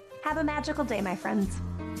 Have a magical day, my friends.